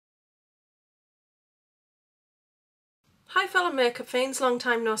Hi fellow makeup fiends, long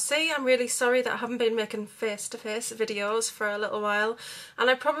time no see. I'm really sorry that I haven't been making face-to-face videos for a little while, and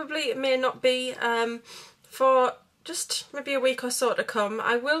I probably may not be for just maybe a week or so to come.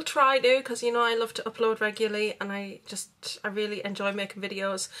 I will try to, because you know I love to upload regularly and I really enjoy making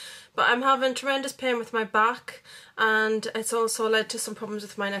videos, but I'm having tremendous pain with my back, and it's also led to some problems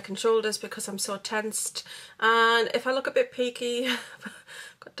with my neck and shoulders because I'm so tensed, and if I look a bit peaky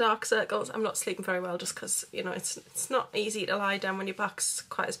got dark circles. I'm not sleeping very well just because, you know, it's not easy to lie down when your back's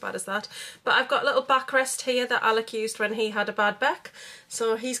quite as bad as that. But I've got a little backrest here that Alec used when he had a bad back.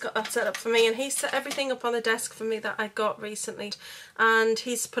 So he's got that set up for me, and he's set everything up on the desk for me that I got recently. And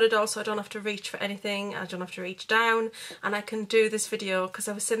he's put it all so I don't have to reach for anything, I don't have to reach down, and I can do this video because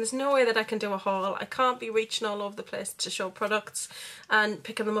I was saying there's no way that I can do a haul. I can't be reaching all over the place to show products and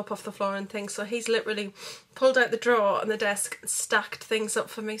picking them up off the floor and things. So he's literally pulled out the drawer on the desk and stacked things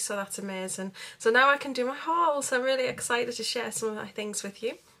up for me, so that's amazing. So now I can do my haul, so I'm really excited to share some of my things with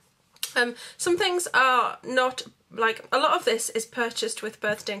you. Some things are not, like, a lot of this is purchased with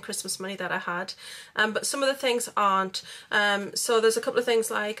birthday and Christmas money that I had, but some of the things aren't. So there's a couple of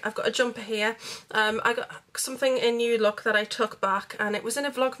things, like I've got a jumper here. I got something in New Look that I took back, and it was in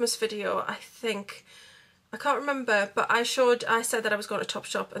a Vlogmas video, I think. I can't remember, but I said that I was going to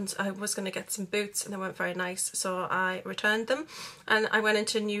Topshop and I was going to get some boots, and they weren't very nice, so I returned them, and I went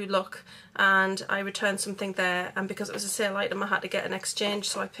into New Look and I returned something there, and because it was a sale item I had to get an exchange,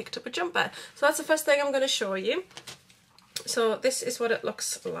 so I picked up a jumper. So that's the first thing I'm going to show you. So this is what it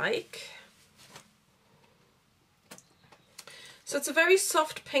looks like. So it's a very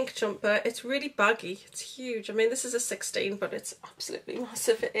soft pink jumper. It's really baggy. It's huge. I mean, this is a 16, but it's absolutely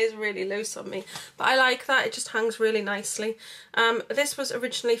massive. It is really loose on me, but I like that. It just hangs really nicely. This was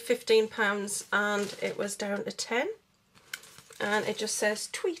originally £15 and it was down to 10. And it just says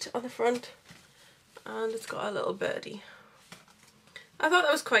tweet on the front, and it's got a little birdie. I thought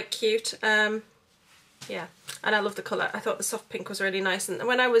that was quite cute. Yeah, and I love the colour. I thought the soft pink was really nice, and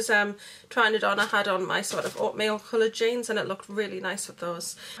when I was trying it on, I had on my sort of oatmeal coloured jeans, and it looked really nice with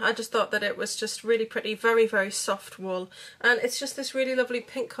those. I just thought that it was just really pretty, very, very soft wool, and it's just this really lovely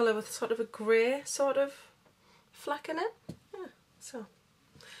pink colour with sort of a grey sort of fleck in it. Yeah, so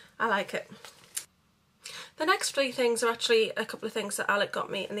I like it. The next three things are actually a couple of things that Alec got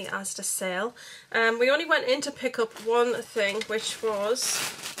me in the Asda sale. We only went in to pick up one thing, which was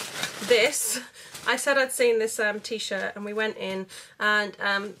this. I said I'd seen this t-shirt, and we went in and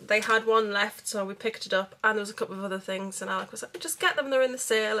they had one left, so we picked it up, and there was a couple of other things, and Alec was like, just get them, they're in the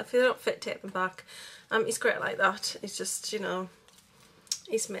sale, if they don't fit, take them back. He's great like that. He's just, you know,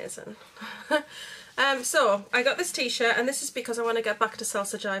 he's amazing. So I got this t-shirt, and this is because I want to get back to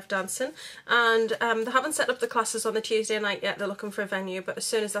salsa jive dancing, and they haven't set up the classes on the Tuesday night yet. They're looking for a venue, but as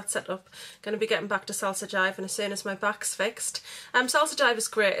soon as that's set up, I'm going to be getting back to salsa jive, and as soon as my back's fixed. Salsa jive is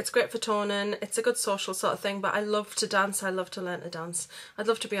great. It's great for toning. It's a good social sort of thing, but I love to dance. I love to learn to dance. I'd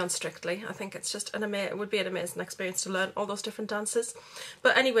love to be on Strictly. I think it's just it would be an amazing experience to learn all those different dances.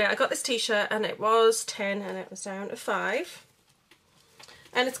 But anyway, I got this t-shirt, and it was 10 and it was down to 5.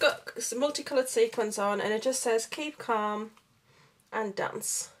 And it's got multicoloured sequins on, and it just says keep calm and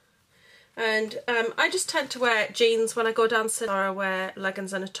dance. And I just tend to wear jeans when I go dancing, or I wear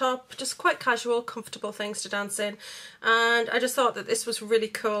leggings and a top, just quite casual, comfortable things to dance in. And I just thought that this was really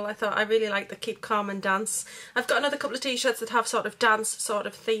cool. I really like the keep calm and dance. I've got another couple of t-shirts that have sort of dance sort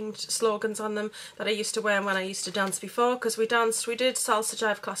of themed slogans on them that I used to wear when I used to dance before, because we did salsa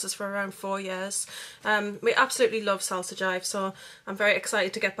jive classes for around 4 years. We absolutely love salsa jive, so I'm very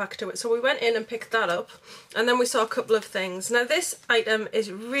excited to get back to it. So we went in and picked that up, and then we saw a couple of things. Now this item is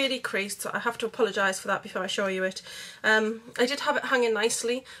really creased, so I have to apologise for that before I show you it. I did have it hanging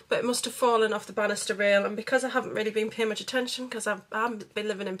nicely, but it must have fallen off the banister rail, and because I haven't really been paying much attention, because I haven't been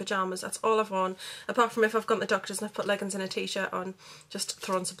living in pyjamas, that's all I've worn, apart from if I've gone to the doctor's and I've put leggings and a t-shirt on, just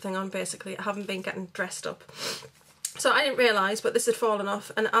thrown something on basically. I haven't been getting dressed up. So I didn't realise, but this had fallen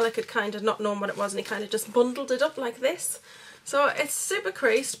off, and Alec had kind of not known what it was, and he kind of just bundled it up like this. So it's super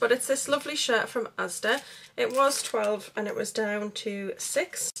creased, but it's this lovely shirt from Asda. It was 12 and it was down to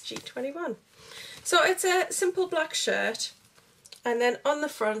 6, G21. So it's a simple black shirt, and then on the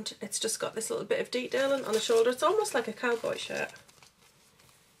front it's just got this little bit of detailing on the shoulder. It's almost like a cowboy shirt.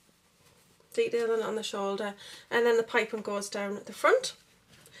 Detailing on the shoulder, and then the piping goes down at the front.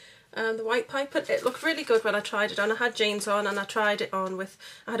 the white pipe, but it looked really good when I tried it on. I had jeans on and I tried it on with,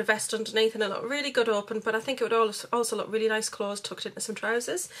 I had a vest underneath and it looked really good open, but I think it would also look really nice closed tucked into some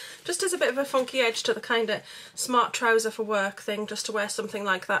trousers. Just as a bit of a funky edge to the kind of smart trouser for work thing, just to wear something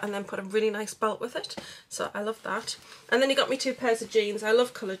like that and then put a really nice belt with it. So I love that. And then he got me 2 pairs of jeans. I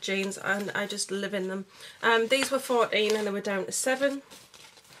love coloured jeans and I just live in them. These were 14 and they were down to 7.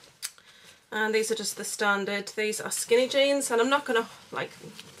 And these are just the standard. These are skinny jeans, and I'm not going to like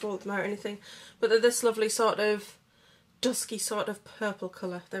fold them out or anything, but they're this lovely sort of dusky sort of purple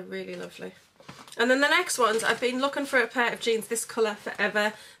colour. They're really lovely. And then the next ones, I've been looking for a pair of jeans this colour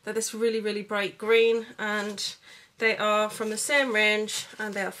forever. They're this really, really bright green, and they are from the same range,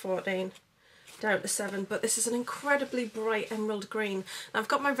 and they are 14 down to 7, but this is an incredibly bright emerald green. Now, I've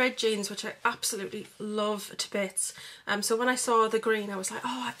got my red jeans, which I absolutely love to bits, so when I saw the green I was like,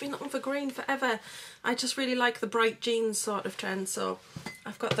 oh, I've been looking for green forever. I just really like the bright jeans sort of trend, so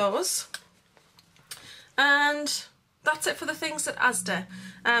I've got those. And that's it for the things at Asda.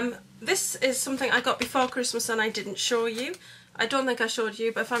 This is something I got before Christmas and I didn't show you. I don't think I showed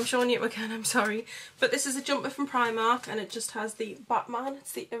you, but if I'm showing you again, I'm sorry. But this is a jumper from Primark, and it just has the Batman.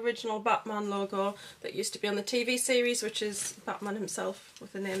 It's the original Batman logo that used to be on the TV series, which is Batman himself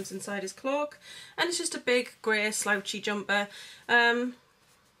with the names inside his cloak. And it's just a big grey slouchy jumper.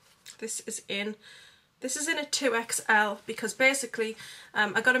 This is in a 2XL because basically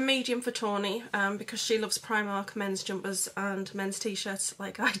I got a medium for Tony because she loves Primark men's jumpers and men's t-shirts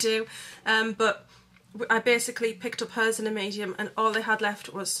like I do. But I basically picked up hers in a medium and all they had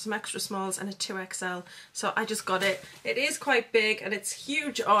left was some extra smalls and a 2XL, so I just got it. It is quite big and it's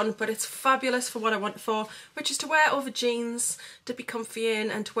huge on, but it's fabulous for what I want it for, which is to wear over jeans, to be comfy in,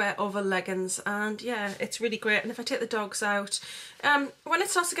 and to wear over leggings. And yeah, it's really great. And if I take the dogs out, when it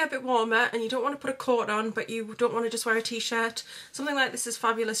starts to get a bit warmer and you don't want to put a coat on but you don't want to just wear a t-shirt, something like this is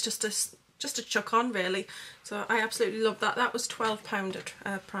fabulous just to chuck on, really. So I absolutely love that. That was £12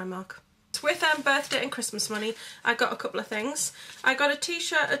 at Primark. With birthday and Christmas money, I got a couple of things. I got a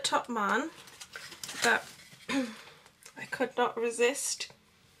t-shirt at Topman that I could not resist,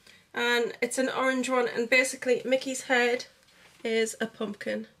 and it's an orange one, and basically Mickey's head is a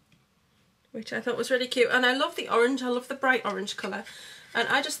pumpkin, which I thought was really cute. And I love the orange, I love the bright orange colour, and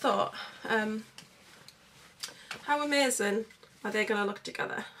I just thought, how amazing are they going to look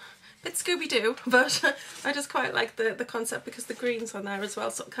together? Bit Scooby-Doo, but I just quite like the concept because the green's on there as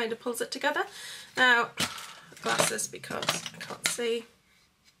well, so it kind of pulls it together. Now, glasses because I can't see.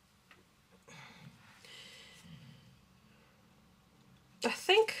 I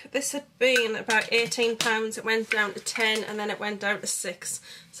think this had been about £18, it went down to 10 and then it went down to 6,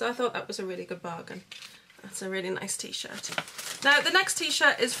 so I thought that was a really good bargain. That's a really nice t-shirt. Now, the next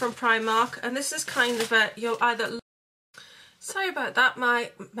t-shirt is from Primark, and this is kind of a, you'll either... Sorry about that,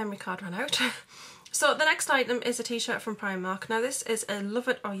 my memory card ran out. So the next item is a t-shirt from Primark. Now this is a love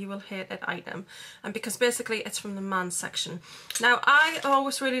it or you will hate it item, and because basically it's from the man's section. Now I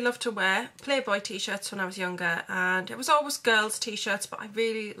always really loved to wear Playboy t-shirts when I was younger, and it was always girls t-shirts, but I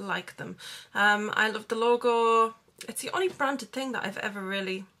really like them. I love the logo. It's the only branded thing that I've ever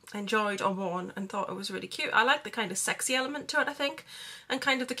really enjoyed or worn and thought it was really cute. I like the kind of sexy element to it, I think, and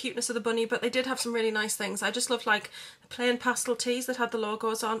kind of the cuteness of the bunny, but they did have some really nice things. I just loved like the plain pastel tees that had the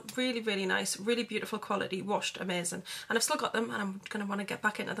logos on. Really, really nice, really beautiful quality, washed, amazing. And I've still got them and I'm going to want to get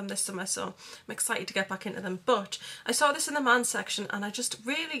back into them this summer, so I'm excited to get back into them. But I saw this in the man's section and I just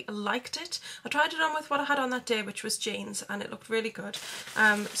really liked it. I tried it on with what I had on that day, which was jeans, and it looked really good.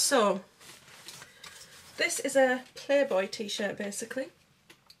 So this is a Playboy t-shirt basically.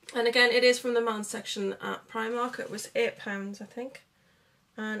 And again, it is from the man's section at Primark. It was £8, I think.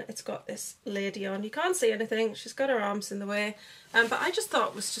 And it's got this lady on. You can't see anything. She's got her arms in the way. But I just thought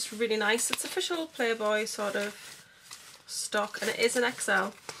it was just really nice. It's official Playboy sort of stock. And it is an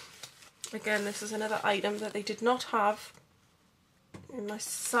XL. Again, this is another item that they did not have in my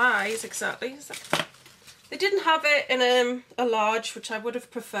size exactly. They didn't have it in a large, which I would have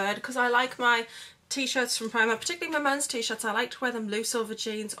preferred, because I like my t-shirts from Primark, particularly my men's t-shirts. I like to wear them loose over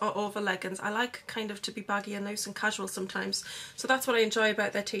jeans or over leggings. I like kind of to be baggy and loose and casual sometimes, so that's what I enjoy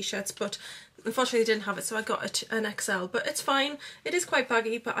about their t-shirts. But unfortunately they didn't have it, so I got an XL, but it's fine. It is quite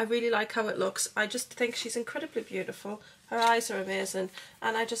baggy, but I really like how it looks. I just think she's incredibly beautiful. Her eyes are amazing,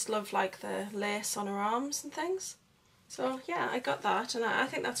 and I just love like the lace on her arms and things. So yeah, I got that, and I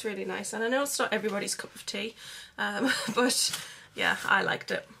think that's really nice. And I know it's not everybody's cup of tea, but yeah, I liked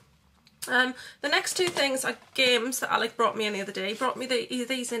it. The next two things are games that Alec brought me in the other day. He brought me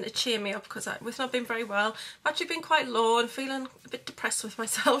these in to cheer me up because we've not been very well. I've actually been quite low and feeling a bit depressed with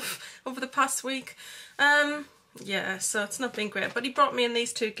myself over the past week. Yeah, so it's not been great, but he brought me in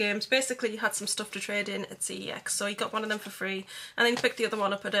these 2 games. Basically, he had some stuff to trade in at ZEX, so he got one of them for free, and then he picked the other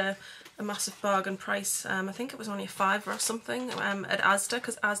one up at a massive bargain price. I think it was only a £5 or something at Asda,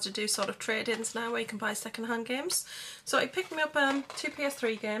 because Asda do sort of trade-ins now where you can buy second-hand games. So he picked me up 2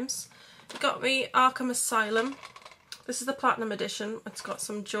 PS3 games. He got me Arkham Asylum. This is the Platinum Edition. It's got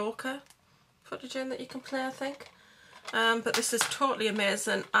some Joker footage in that you can play, I think. But this is totally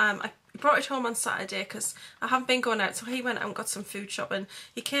amazing. I brought it home on Saturday because I haven't been going out, so he went out and got some food shopping.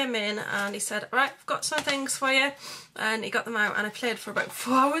 He came in and he said, right, I've got some things for you, and he got them out, and I played for about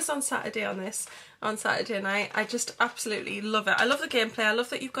 4 hours on Saturday on this, on Saturday night. I just absolutely love it. I love the gameplay. I love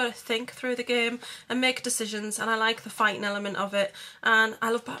that you've got to think through the game and make decisions, and I like the fighting element of it, and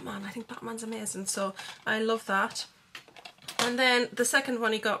I love Batman. I think Batman's amazing, so I love that. And then the second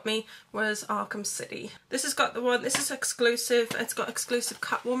one he got me was Arkham City. This has got this is exclusive, it's got exclusive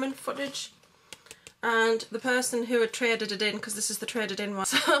Catwoman footage. And the person who had traded it in, because this is the traded in one,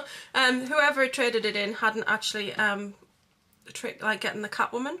 so whoever had traded it in hadn't actually getting the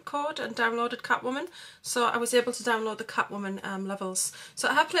Catwoman code and downloaded Catwoman. So I was able to download the Catwoman levels. So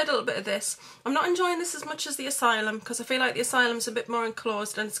I have played a little bit of this. I'm not enjoying this as much as the Asylum, because I feel like the Asylum's a bit more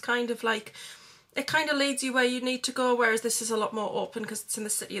enclosed, and it's kind of like, it kind of leads you where you need to go, whereas this is a lot more open because it's in the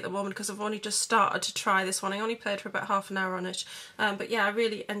city at the moment, because I've only just started to try this one. I only played for about half an hour on it. But yeah, I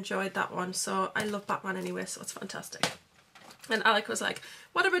really enjoyed that one. So I love Batman anyway, so it's fantastic. And Alec was like,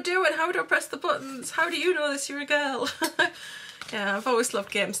 what am I doing? How do I press the buttons? How do you know this? You're a girl. Yeah, I've always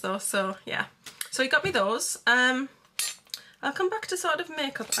loved games though, so yeah. So he got me those. I'll come back to sort of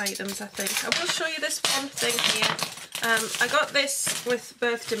makeup items, I think. I will show you this one thing here. I got this with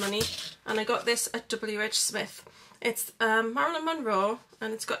birthday money, and I got this at WH Smith. It's Marilyn Monroe,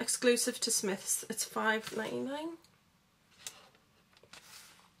 and it's got exclusive to Smith's. It's $5.99.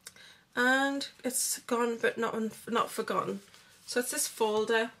 And it's gone but not forgotten. So it's this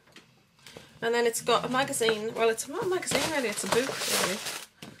folder, and then it's got a magazine. Well, it's not a magazine really, it's a book really.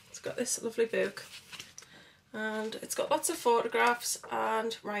 It's got this lovely book. And it's got lots of photographs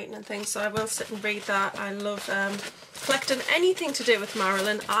and writing and things, so I will sit and read that. I love collecting anything to do with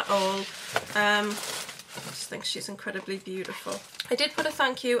Marilyn at all. I just think she's incredibly beautiful. I did put a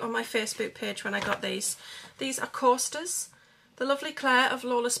thank you on my Facebook page when I got these. These are coasters. The lovely Claire of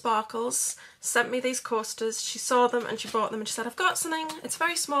Lola Sparkles sent me these coasters. She saw them and she bought them, and she said, I've got something, it's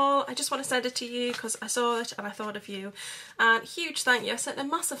very small, I just want to send it to you because I saw it and I thought of you. And huge thank you. I sent a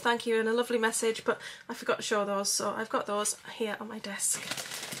massive thank you and a lovely message, but I forgot to show those, so I've got those here on my desk.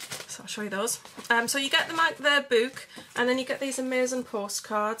 So I'll show you those. So you get the book, and then you get these amazing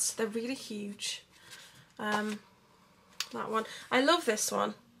postcards. They're really huge. That one. I love this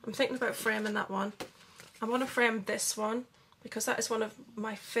one. I'm thinking about framing that one. I want to frame this one, because that is one of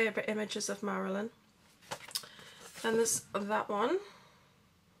my favourite images of Marilyn. Then there's that one.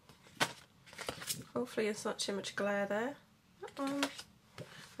 Hopefully it's not too much glare there. That one.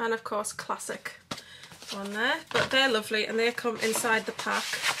 And of course classic one there. But they're lovely, and they come inside the pack.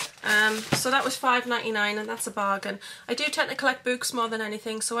 So that was $5.99, and that's a bargain. I do tend to collect books more than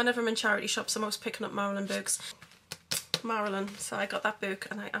anything, so whenever I'm in charity shops I'm always picking up Marilyn books. Marilyn, so I got that book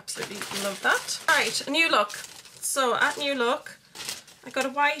and I absolutely love that. Right, a new look. So at New Look, I got a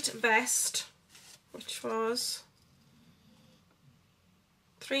white vest, which was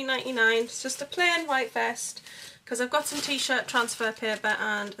 $3.99. It's just a plain white vest, because I've got some t-shirt transfer paper,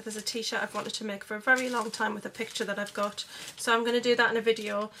 and there's a t-shirt I've wanted to make for a very long time with a picture that I've got. So I'm going to do that in a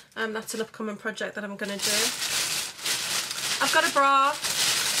video. That's an upcoming project that I'm going to do. I've got a bra,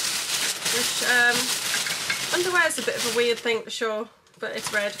 which underwear is a bit of a weird thing to show, but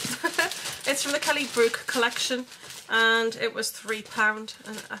it's red. It's from the Kelly Brook collection, and it was £3,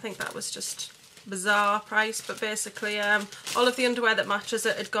 and I think that was just bizarre price, but basically all of the underwear that matches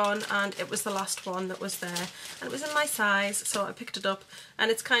it had gone, and it was the last one that was there, and it was in my size, so I picked it up,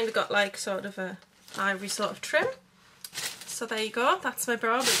 and it's kind of got like sort of a ivory sort of trim. So there you go, that's my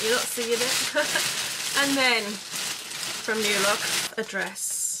bra, but you're not seeing it. And then from New Look, a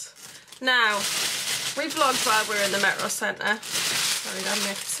dress. Now, we vlogged while we were in the Metro Centre. Sorry, that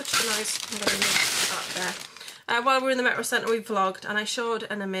makes such a noise. I'm going to move that there. While we were in the Metro Centre, we vlogged, and I showed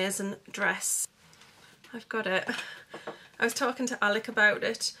an amazing dress. I've got it. I was talking to Alec about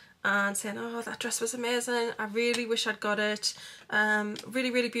it and saying, oh, that dress was amazing. I really wish I'd got it.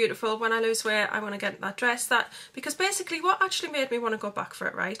 Really, really beautiful. When I lose weight, I want to get that dress. Because basically what actually made me want to go back for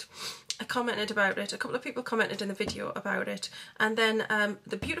it, right? I commented about it. A couple of people commented in the video about it. And then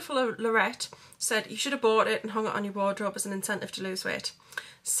the beautiful Lorette said, you should have bought it and hung it on your wardrobe as an incentive to lose weight.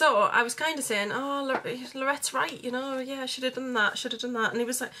 So I was kind of saying, oh, Lorette's right, you know, yeah, I should have done that, And he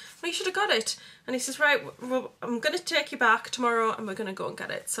was like, well, you should have got it. And he says, right, well, I'm going to take you back tomorrow and we're going to go and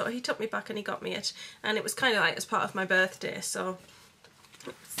get it. So he took me back and he got me it. And it was kind of like as part of my birthday. So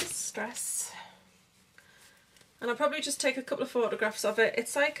it's this dress. And I'll probably just take a couple of photographs of it.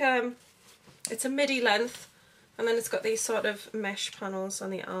 It's like, it's a midi length. And then it's got these sort of mesh panels on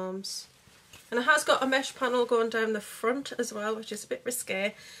the arms. And it has got a mesh panel going down the front as well, which is a bit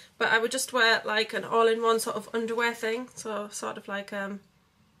risque. But I would just wear like an all-in-one sort of underwear thing. So sort of like a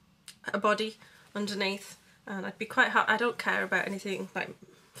body underneath. And I'd be quite happy. I don't care about anything like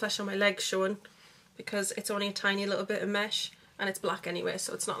flesh on my legs showing, because it's only a tiny little bit of mesh. And it's black anyway,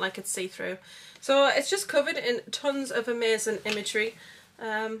 so it's not like it's see-through. So it's just covered in tons of amazing imagery.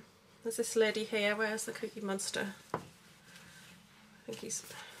 There's this lady here. Where's the Cookie Monster? I think he's...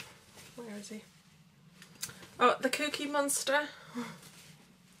 Where is he? Oh, the Cookie Monster.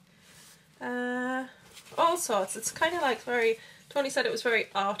 All sorts. It's kind of like very... Tony said it was very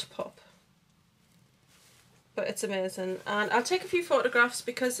art pop. But it's amazing. And I'll take a few photographs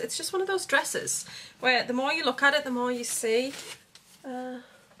because it's just one of those dresses where the more you look at it, the more you see. Where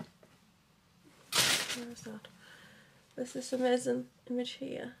is that? There's this amazing image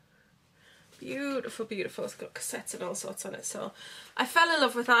here. Beautiful, beautiful. It's got cassettes and all sorts on it. So I fell in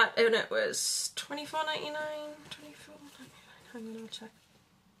love with that and it was $24.99. $24.99. Hang on, I'll check.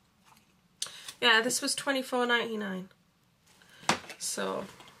 Yeah, this was $24.99. So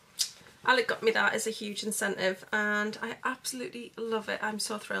Alec got me that as a huge incentive and I absolutely love it. I'm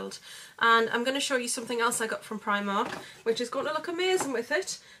so thrilled. And I'm going to show you something else I got from Primark, which is going to look amazing with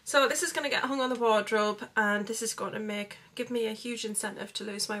it. So this is going to get hung on the wardrobe and this is going to give me a huge incentive to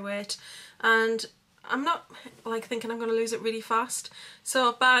lose my weight. And I'm not like thinking I'm going to lose it really fast.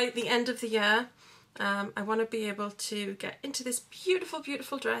 So by the end of the year, I want to be able to get into this beautiful,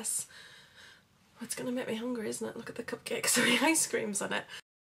 beautiful dress. Oh, it's going to make me hungry, isn't it? Look at the cupcakes and the ice creams on it.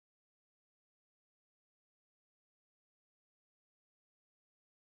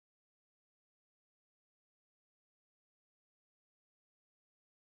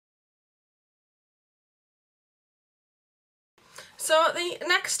 So the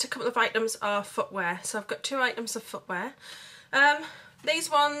next couple of items are footwear. So I've got 2 items of footwear. These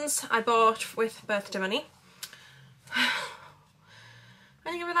ones I bought with birthday money.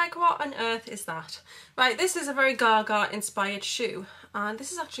 And you're like, what on earth is that? Right, this is a very Gaga inspired shoe. And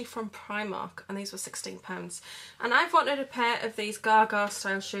this is actually from Primark and these were £16. And I've wanted a pair of these Gaga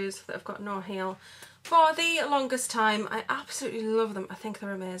style shoes that have got no heel for the longest time. I absolutely love them. I think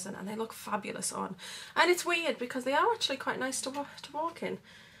they're amazing and they look fabulous on. And it's weird because they are actually quite nice to walk in.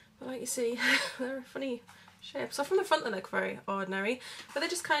 But like you see, they're a funny shape. So from the front they look very ordinary, but they're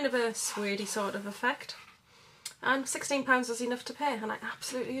just kind of a suede-y sort of effect. And £16 was enough to pay and I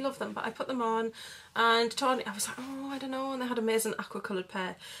absolutely love them. But I put them on and Tony, I was like, oh, I don't know, and they had an amazing aqua coloured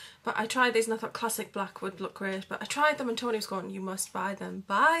pair. But I tried these and I thought classic black would look great. But I tried them and Tony was going, you must buy them,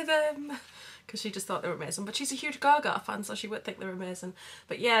 because she just thought they were amazing. But she's a huge Gaga fan, so she would think they're amazing.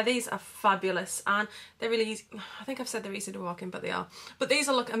 But yeah, these are fabulous and they're really easy. I think I've said they're easy to walk in, but they are. But these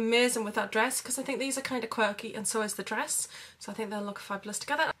will look amazing with that dress because I think these are kind of quirky and so is the dress. So I think they'll look fabulous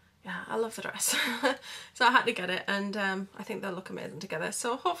together. Yeah, I love the dress. So I had to get it and I think they'll look amazing together.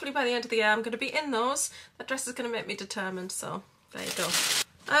 So hopefully by the end of the year I'm going to be in those. That dress is going to make me determined, so there you go.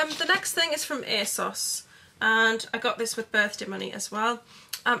 The next thing is from ASOS and I got this with birthday money as well.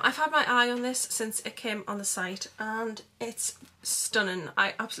 I've had my eye on this since it came on the site and it's stunning.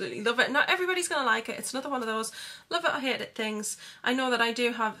 I absolutely love it. Not everybody's going to like it. It's another one of those love it or hate it things. I know that I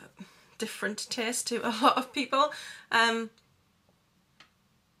do have different taste to a lot of people. I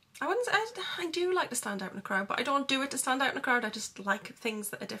do like to stand out in a crowd, but I don't do it to stand out in a crowd. I just like things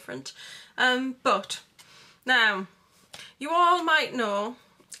that are different. But now, you all might know,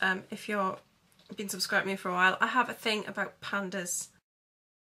 if you've been subscribing to me for a while, I have a thing about pandas.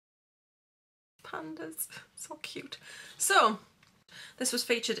 Pandas, so cute. So, this was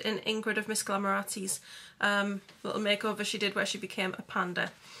featured in Ingrid of Miss Glamorazzi's little makeover she did where she became a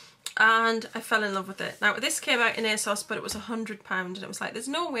panda. And I fell in love with it. Now this came out in ASOS but it was £100 and it was like there's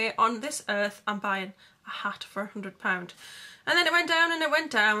no way on this earth I'm buying a hat for £100. And then it went down and it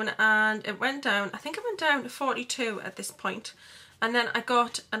went down and it went down. I think it went down to 42 at this point. And then I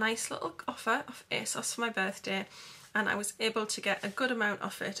got a nice little offer of ASOS for my birthday and I was able to get a good amount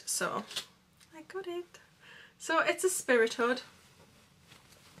of it, so I got it. So it's a Spirit Hood.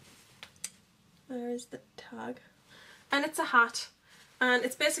 There is the tag. And it's a hat. And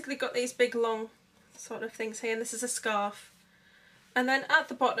it's basically got these big long sort of things here, and this is a scarf. And then at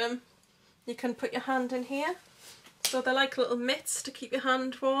the bottom you can put your hand in here So they're like little mitts to keep your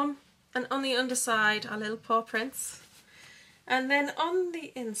hand warm. And on the underside are little paw prints. And then on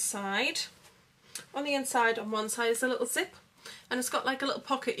the inside on one side is a little zip. And it's got like a little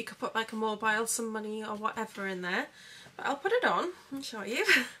pocket. You could put like a mobile, some money or whatever in there. But I'll put it on and show you.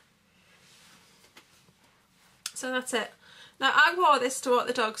 So that's it. Now I wore this to walk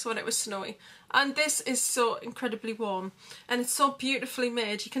the dogs when it was snowy. And this is so incredibly warm. And it's so beautifully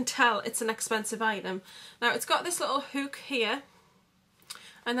made. You can tell it's an expensive item. Now it's got this little hook here.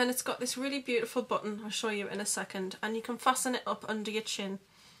 And then it's got this really beautiful button, I'll show you in a second, and you can fasten it up under your chin.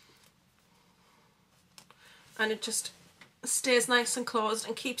 And it just stays nice and closed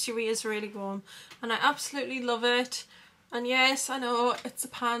and keeps your ears really warm. And I absolutely love it. And yes, I know it's a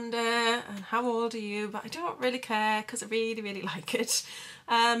panda, and how old are you? But I don't really care because I really, really like it.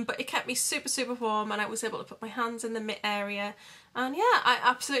 But it kept me super, super warm, and I was able to put my hands in the mitt area. And yeah, I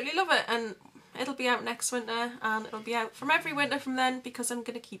absolutely love it. And it'll be out next winter, and it'll be out from every winter from then, because I'm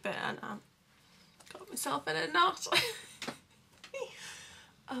going to keep it. And got myself in a knot.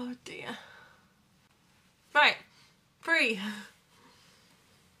 Oh dear. Right, free.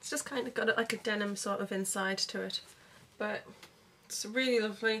 It's just kind of got it like a denim sort of inside to it. But it's really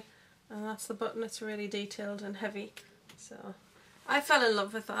lovely. And that's the button. It's really detailed and heavy. So I fell in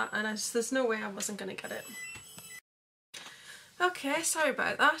love with that, and there's no way I wasn't going to get it. Okay, sorry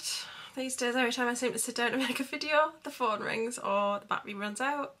about that. These days, every time I seem to sit down to make a video, the phone rings, or the battery runs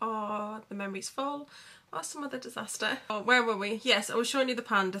out, or the memory's full, or some other disaster. Oh, where were we? Yes, I was showing you the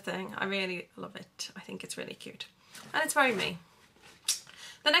panda thing. I really love it. I think it's really cute. And it's very me.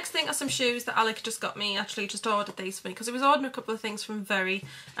 The next thing are some shoes that Alec just got me. Actually just ordered these for me, because he was ordering a couple of things from Very,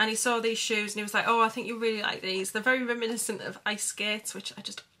 and he saw these shoes and he was like, oh, I think you really like these. They're very reminiscent of ice skates, which I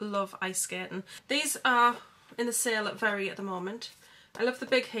just love ice skating. These are in the sale at Very at the moment. I love the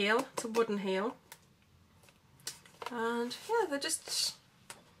big heel. It's a wooden heel. And yeah, they're just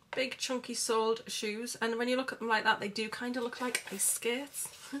big chunky soled shoes, and when you look at them like that, they do kind of look like ice skates.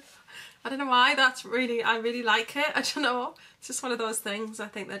 I don't know why, I really like it. I don't know, it's just one of those things. I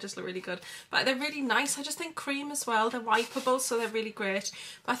think they just look really good, but they're really nice. I just think cream as well. They're wipeable, so they're really great.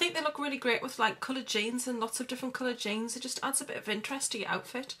 But I think they look really great with like coloured jeans, and lots of different coloured jeans. It just adds a bit of interest to your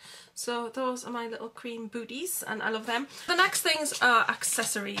outfit. So those are my little cream booties, and I love them. The next things are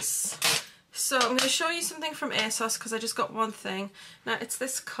accessories. So I'm going to show you something from ASOS, because I just got one thing. Now it's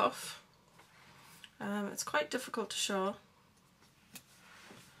this cuff. It's quite difficult to show.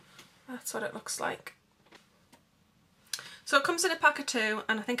 That's what it looks like. So it comes in a pack of 2,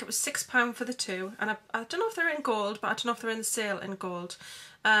 and I think it was £6 for the 2. And I don't know if they're in gold, but I don't know if they're in the sale in gold.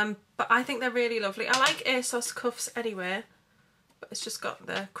 But I think they're really lovely. I like ASOS cuffs anyway, but it's just got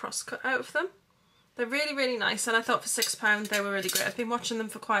the cross cut out of them. They're really, really nice, and I thought for £6 they were really great. I've been watching them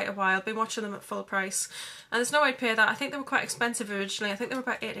for quite a while, been watching them at full price, and there's no way I'd pay that. I think they were quite expensive originally. I think they were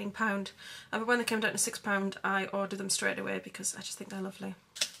about £18, but when they came down to £6 I ordered them straight away, because I just think they're lovely.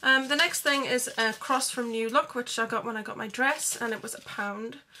 The next thing is a cross from New Look, which I got when I got my dress, and it was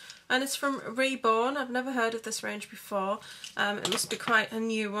 £1. And it's from Reborn. I've never heard of this range before. It must be quite a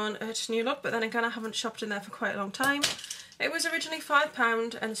new one at New Look, but then again I haven't shopped in there for quite a long time. It was originally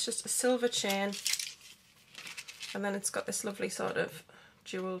 £5, and it's just a silver chain. And then it's got this lovely sort of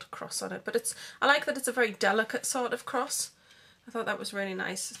jewelled cross on it. But I like that it's a very delicate sort of cross. I thought that was really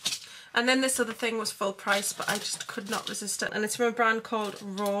nice. And then this other thing was full price, but I just could not resist it. And it's from a brand called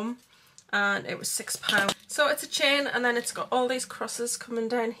Rome, and it was £6. So it's a chain, and then it's got all these crosses coming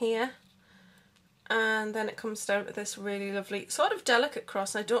down here. And then it comes down to this really lovely sort of delicate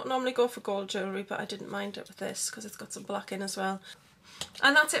cross. I don't normally go for gold jewellery, but I didn't mind it with this because it's got some black in as well.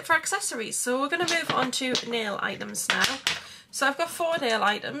 And that's it for accessories. So we're going to move on to nail items now. So I've got 4 nail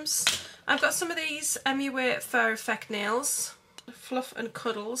items. I've got some of these MUA Fur Effect nails, Fluff and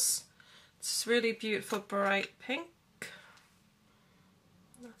Cuddles. It's really beautiful bright pink.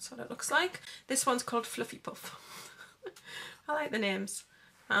 That's what it looks like. This one's called Fluffy Puff. I like the names.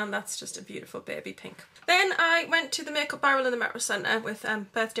 And that's just a beautiful baby pink. Then I went to the Makeup Barrel in the Metro Centre with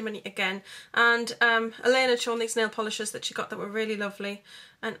birthday money again, and Elaine had shown these nail polishes that she got that were really lovely,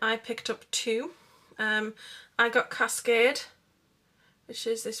 and I picked up 2. I got Cascade, which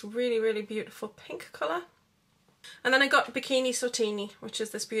is this really, really beautiful pink colour, and then I got Bikini Sotini, which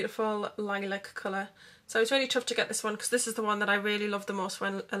is this beautiful lilac colour. So it was really tough to get this one, because this is the one that I really loved the most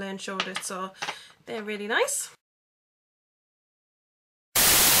when Elaine showed it, so they're really nice.